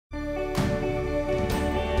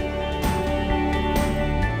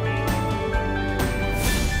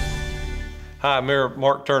Hi, Mayor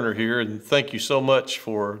Mark Turner here, and thank you so much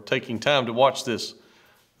for taking time to watch this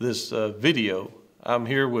video. I'm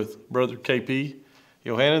here with Brother KP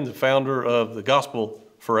Yohannan, the founder of the Gospel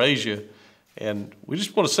for Asia, and we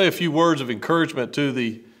just want to say a few words of encouragement to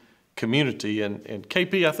the community. And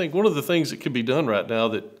KP, I think one of the things that can be done right now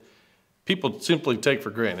that people simply take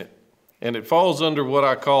for granted, and it falls under what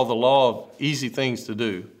I call the law of easy things to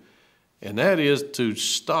do, and that is to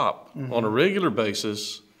stop on a regular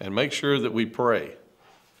basis and make sure that we pray.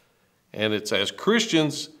 And it's, as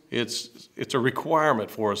Christians, it's a requirement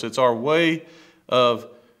for us. It's our way of,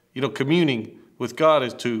 communing with God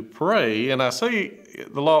is to pray. And I say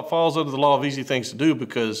the law falls under the law of easy things to do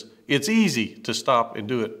because it's easy to stop and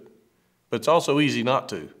do it, but it's also easy not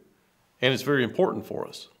to. And it's very important for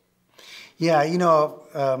us. Yeah,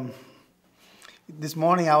 this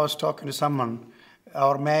morning I was talking to someone.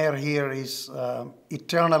 Our mayor here is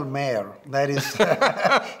eternal mayor. That is,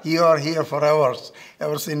 you are here forever,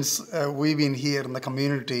 ever since we've been here in the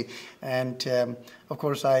community. And of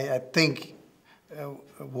course, I think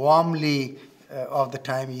warmly of the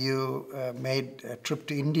time you made a trip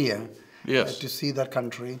to India. Yes. To see that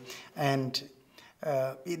country. And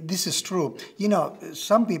this is true.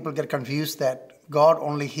 Some people get confused that God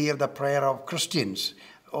only hears the prayer of Christians,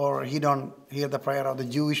 or he don't hear the prayer of the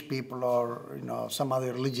Jewish people, or some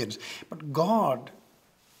other religions. But God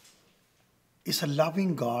is a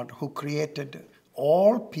loving God who created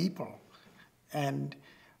all people, and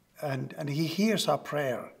he hears our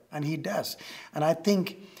prayer, and he does. And I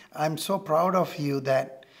think I'm so proud of you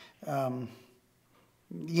that I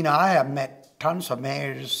have met tons of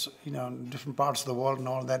mayors, in different parts of the world and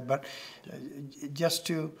all that, but just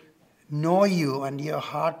to know you and your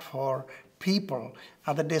heart for people.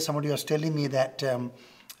 Other day somebody was telling me that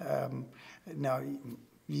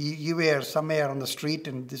you were somewhere on the street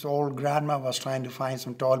and this old grandma was trying to find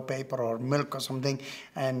some toilet paper or milk or something,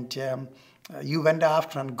 and you went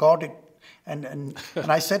after and got it. And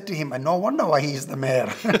I said to him, no wonder why he's the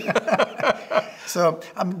mayor. So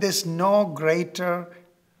there's no greater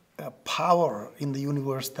power in the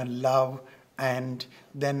universe than love, and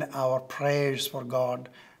then our prayers for God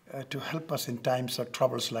to help us in times of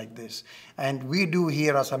troubles like this. And we do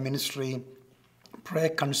here as a ministry pray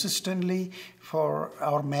consistently for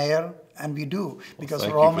our mayor, and we do, because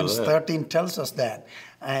Romans 13 tells us that.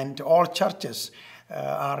 And all churches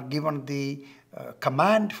are given the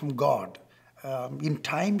command from God in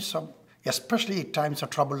times of, especially times of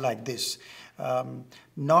trouble like this,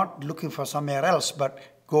 not looking for somewhere else, but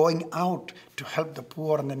going out to help the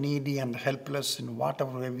poor and the needy and the helpless in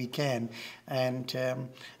whatever way we can. And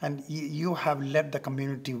you have led the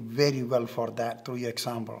community very well for that through your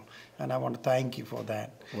example. And I want to thank you for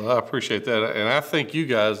that. Well, I appreciate that. And I thank you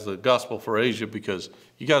guys, the Gospel for Asia, because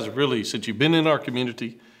you guys have really, since you've been in our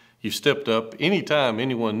community, you've stepped up. Anytime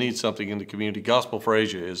anyone needs something in the community, Gospel for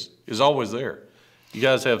Asia is always there. You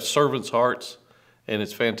guys have servants' hearts, and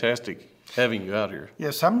it's fantastic having you out here.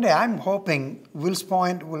 Yeah, someday I'm hoping Wills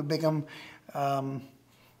Point will become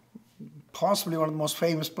possibly one of the most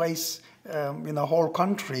famous places in the whole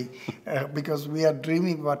country because we are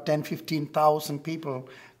dreaming about 10,000–15,000 people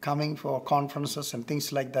coming for conferences and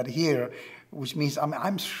things like that here, which means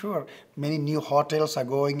I'm sure many new hotels are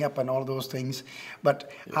going up and all those things. But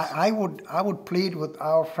yes. I would plead with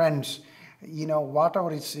our friends,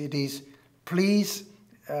 whatever it is, please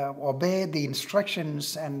obey the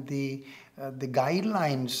instructions and the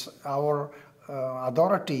guidelines our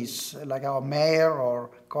authorities, like our mayor or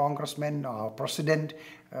congressman or president,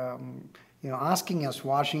 asking us,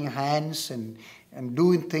 washing hands and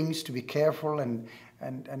doing things, to be careful and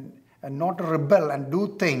not to rebel and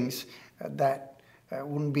do things that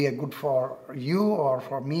wouldn't be a good for you or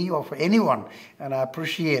for me or for anyone. And I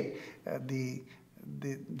appreciate the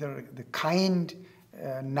kind,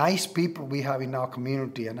 nice people we have in our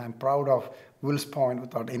community, and I'm proud of Wills Point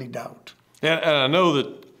without any doubt. And I know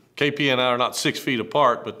that KP and I are not 6 feet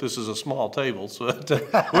apart, but this is a small table, so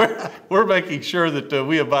we're making sure that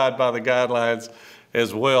we abide by the guidelines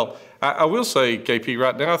as well. I will say, KP,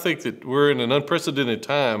 right now I think that we're in an unprecedented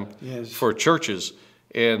time for churches,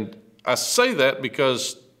 and I say that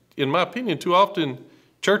because, in my opinion, too often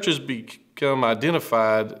churches become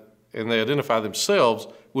identified, and they identify themselves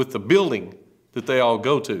with the building that they all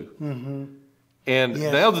go to. And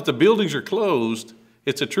now that the buildings are closed,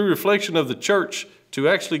 it's a true reflection of the church to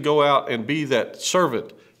actually go out and be that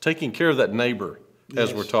servant, taking care of that neighbor,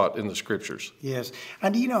 as we're taught in the scriptures. Yes.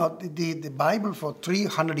 And the Bible for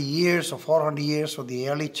 300 years or 400 years for the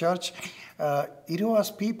early church, it was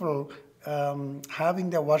people having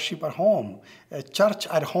their worship at home. Church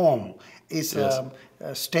at home is a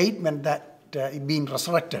statement that being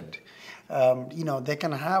resurrected. they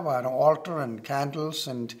can have an altar and candles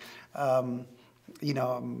and a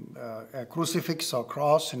crucifix or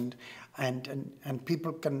cross, and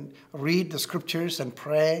people can read the scriptures and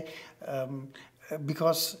pray,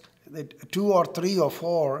 because 2 or 3 or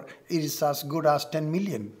 4 is as good as 10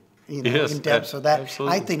 million. Yes, in terms of that.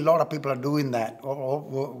 absolutely. I think a lot of people are doing that.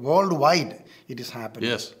 Worldwide, it is happening.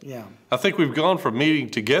 Yes. Yeah. I think we've gone from meeting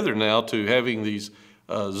together now to having these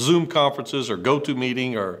Zoom conferences or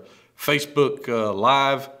GoToMeeting or Facebook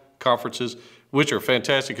Live conferences, which are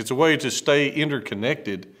fantastic. It's a way to stay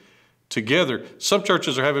interconnected together. Some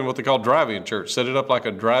churches are having what they call drive-in church, set it up like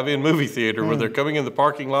a drive-in movie theater where they're coming in the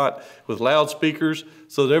parking lot with loudspeakers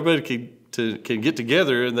so that everybody can get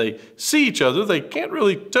together and they see each other. They can't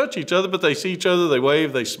really touch each other, but they see each other, they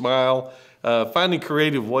wave, they smile, finding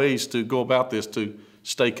creative ways to go about this to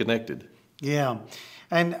stay connected. Yeah.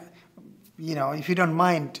 And, if you don't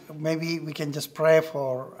mind, maybe we can just pray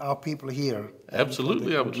for our people here.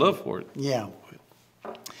 Absolutely, I would love for it. Yeah.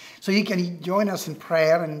 So you can join us in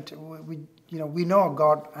prayer, and we know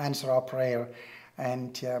God answers our prayer,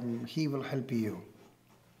 and He will help you.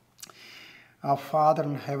 Our Father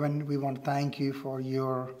in heaven, we want to thank you for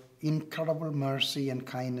your incredible mercy and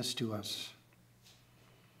kindness to us.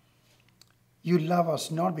 You love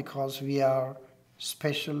us not because we are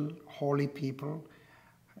special, holy people.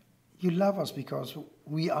 You love us because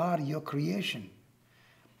we are your creation.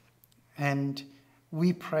 And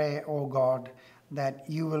we pray, oh God, that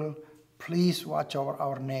you will please watch over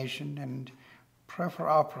our nation, and pray for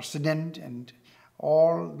our president and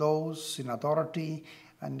all those in authority,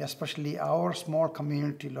 and especially our small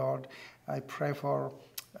community, Lord. I pray for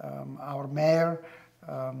our mayor,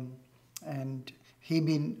 and he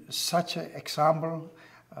been such an example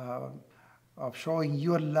of showing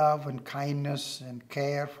your love and kindness and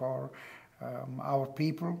care for our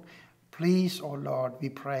people. Please, oh Lord, we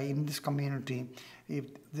pray in this community, if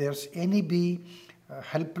there's any be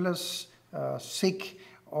helpless, sick,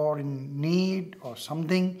 or in need or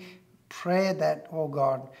something, pray that, oh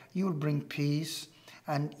God, you will bring peace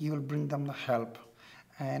and you will bring them the help.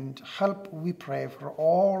 And help, we pray, for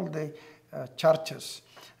all the churches.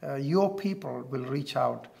 Your people will reach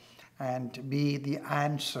out and be the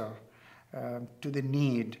answer to the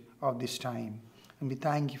need of this time. And we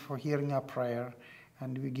thank you for hearing our prayer,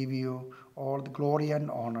 and we give you all the glory and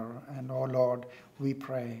honor. And, oh Lord, we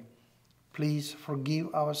pray, please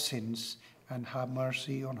forgive our sins and have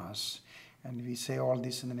mercy on us. And we say all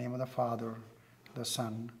this in the name of the Father, the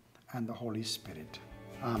Son, and the Holy Spirit.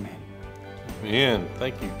 Amen. Amen.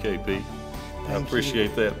 Thank you, KP. I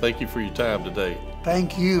appreciate that. Thank you for your time today.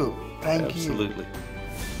 Thank you. Thank you. Absolutely.